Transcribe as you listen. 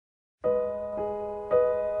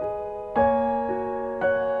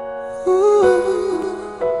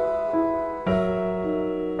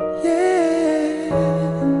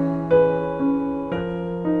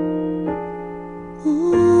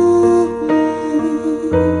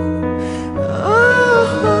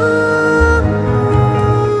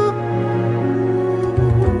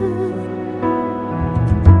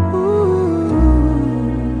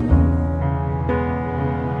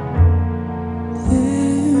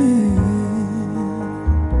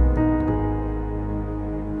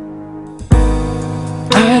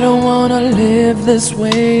wanna live this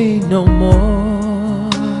way no more.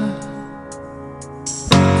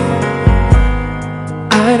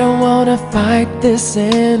 I don't wanna fight this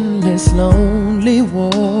endless lonely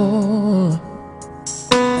war.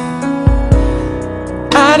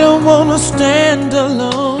 I don't wanna stand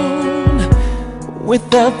alone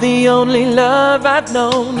without the only love I've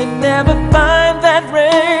known, and never find that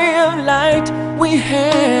ray of light we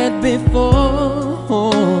had before.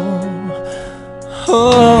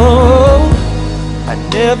 Oh, I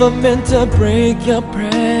never meant to break your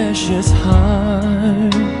precious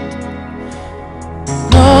heart.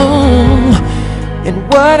 No, and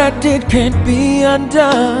what I did can't be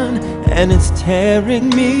undone, and it's tearing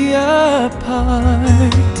me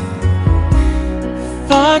apart.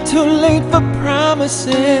 Far too late for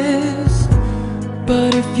promises,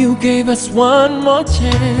 but if you gave us one more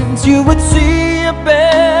chance, you would see a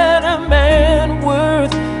better man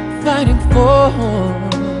worth fighting for.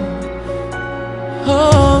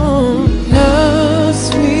 Oh, love,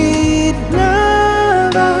 sweet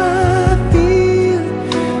love, I feel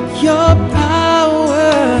your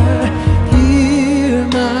power. Hear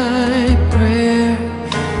my prayer,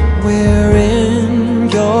 we're in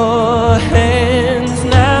your hands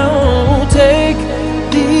now. Take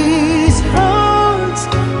these hearts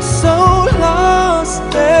so lost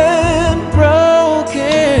and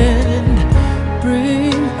broken, and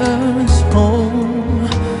bring us home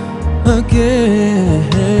again.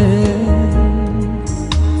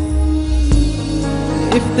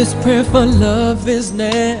 If this prayer for love is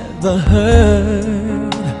never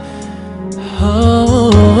heard,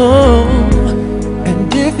 oh,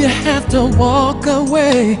 and if you have to walk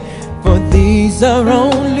away, for these are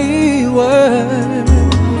only words,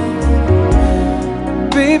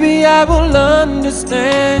 baby, I will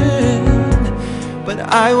understand. But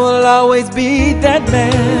I will always be that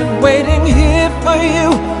man, waiting here for you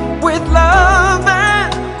with love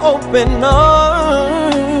and open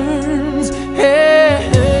arms. Hey,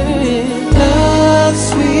 love,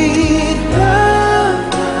 sweet love,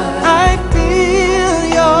 I feel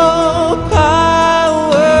your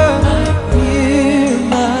power. Hear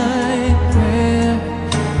my prayer,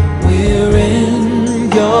 we're in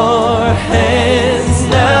your hands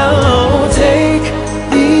now. Take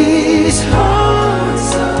these hearts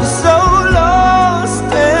so lost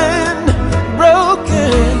and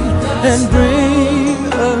broken, and bring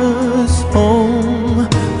us home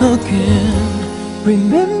again.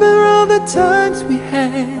 Remember all the times we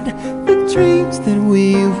had, the dreams that we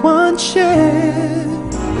once shared.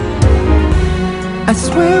 I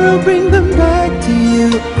swear I'll bring them back to you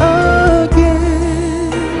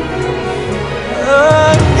again,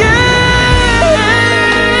 again.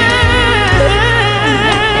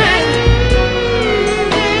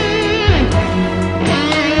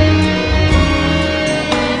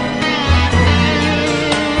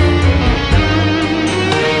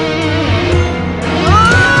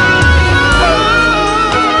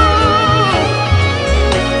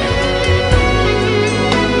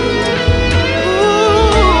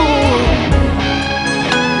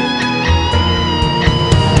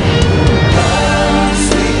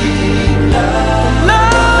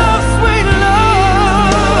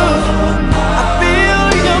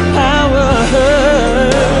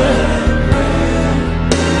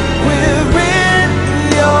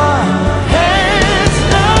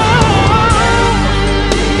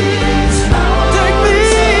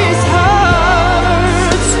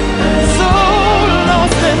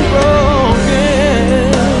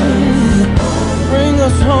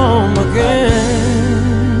 Home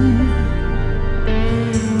again,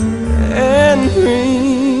 and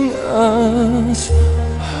bring us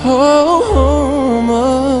home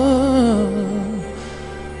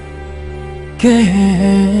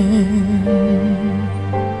again.